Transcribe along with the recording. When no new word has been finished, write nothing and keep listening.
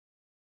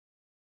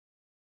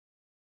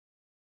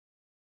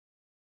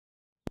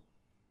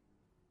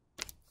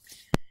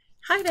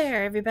Hi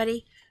there,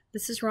 everybody.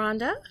 This is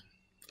Rhonda,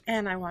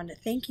 and I want to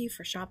thank you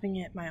for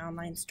shopping at my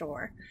online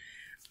store.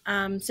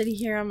 I'm sitting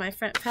here on my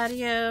front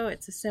patio.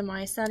 It's a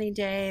semi-sunny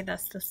day.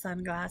 That's the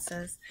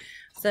sunglasses.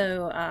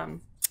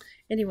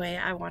 Anyway,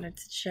 I wanted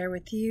to share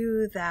with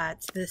you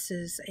that this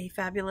is a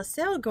fabulous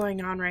sale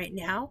going on right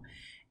now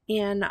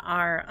in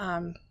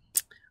our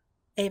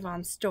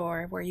Avon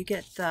store, where you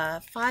get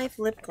the 5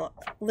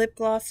 lip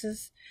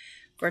glosses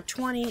for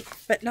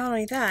 $20. But not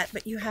only that,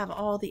 but you have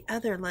all the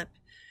other lip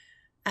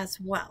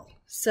as well.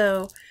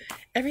 So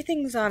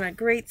everything's on a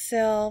great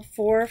sale. 5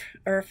 for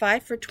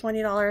 $20,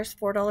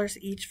 $4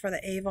 each for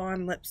the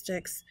Avon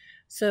lipsticks.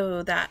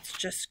 So that's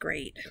just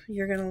great.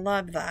 You're gonna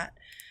love that.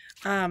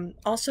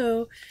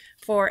 Also,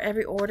 for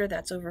every order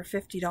that's over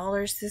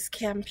 $50 this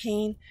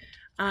campaign,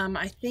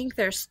 I think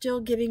they're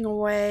still giving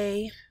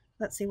away,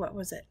 let's see, what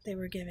was it they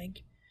were giving?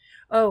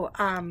 Oh,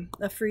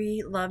 a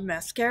free Love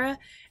mascara,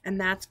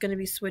 and that's going to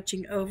be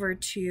switching over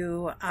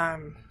to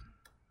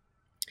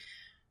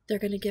they're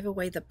going to give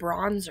away the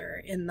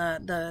bronzer in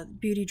the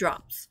beauty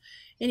drops.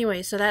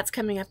 Anyway, so that's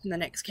coming up in the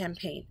next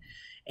campaign.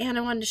 And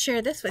I wanted to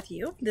share this with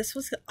you. This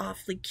was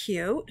awfully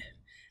cute.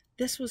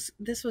 This was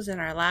in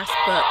our last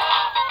book.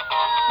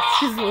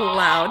 She's a little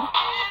loud,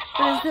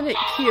 but isn't it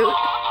cute?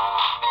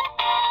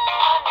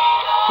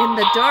 In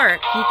the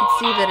dark, you can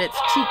see that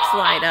its cheeks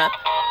light up,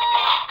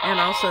 and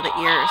also the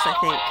ears, I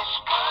think.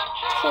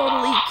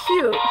 Totally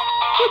cute.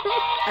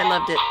 I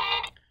loved it.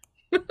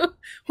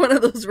 One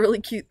of those really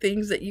cute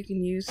things that you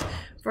can use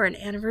for an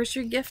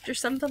anniversary gift or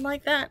something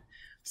like that.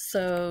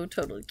 So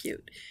totally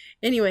cute.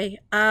 Anyway,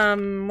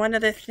 one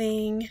other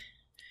thing.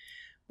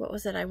 What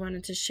was it I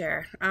wanted to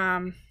share?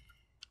 I'm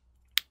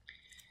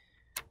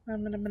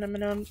going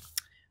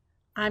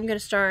to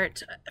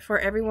start, for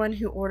everyone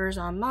who orders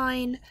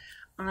online,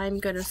 I'm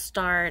going to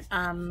start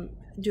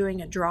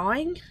doing a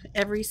drawing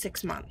every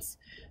 6 months.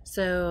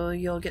 So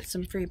you'll get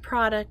some free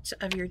product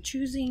of your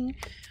choosing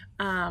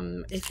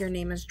if your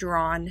name is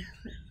drawn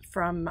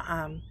from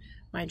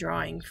my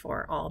drawing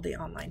for all the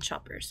online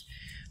shoppers.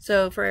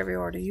 So for every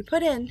order you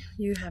put in,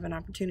 you have an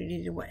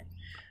opportunity to win.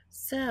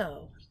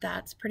 So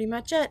that's pretty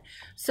much it.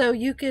 So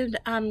you could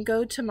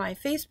go to my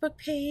Facebook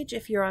page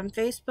if you're on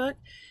Facebook.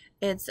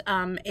 It's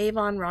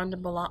Avon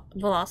Rhonda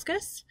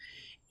Velasquez.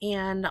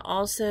 And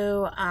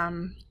also,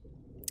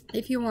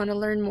 if you want to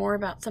learn more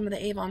about some of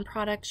the Avon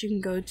products, you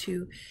can go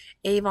to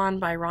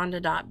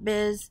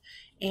avonbyrhonda.biz,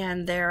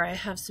 and there I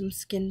have some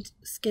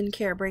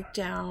skincare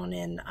breakdown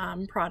and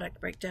product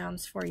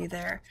breakdowns for you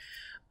there.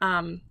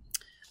 The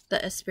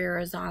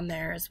Aspira is on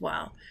there as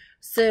well.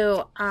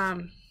 So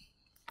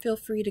feel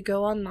free to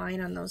go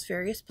online on those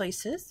various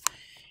places.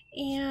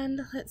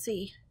 And let's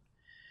see.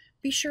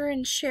 Be sure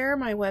and share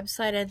my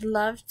website. I'd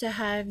love to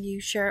have you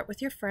share it with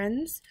your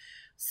friends,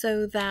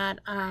 so that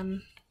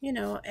you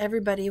know,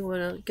 everybody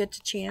will get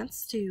a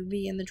chance to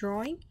be in the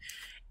drawing.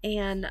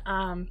 And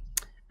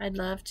I'd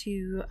love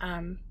to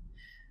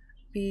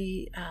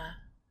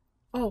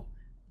oh,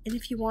 and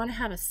if you want to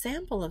have a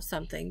sample of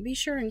something, be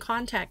sure and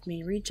contact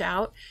me, reach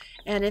out,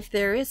 and if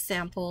there is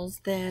samples,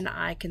 then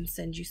I can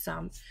send you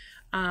some.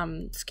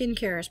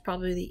 Skincare is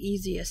probably the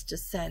easiest to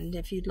send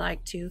if you'd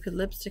like to, because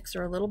lipsticks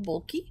are a little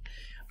bulky,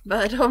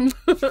 but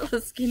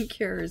the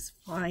skincare is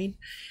fine.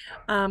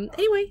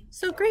 Anyway,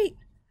 so great.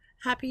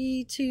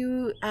 Happy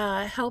to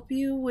help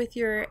you with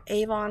your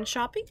Avon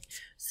shopping.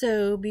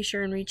 So be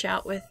sure and reach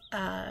out with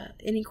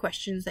any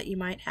questions that you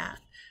might have.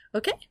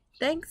 Okay,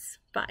 thanks.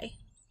 Bye.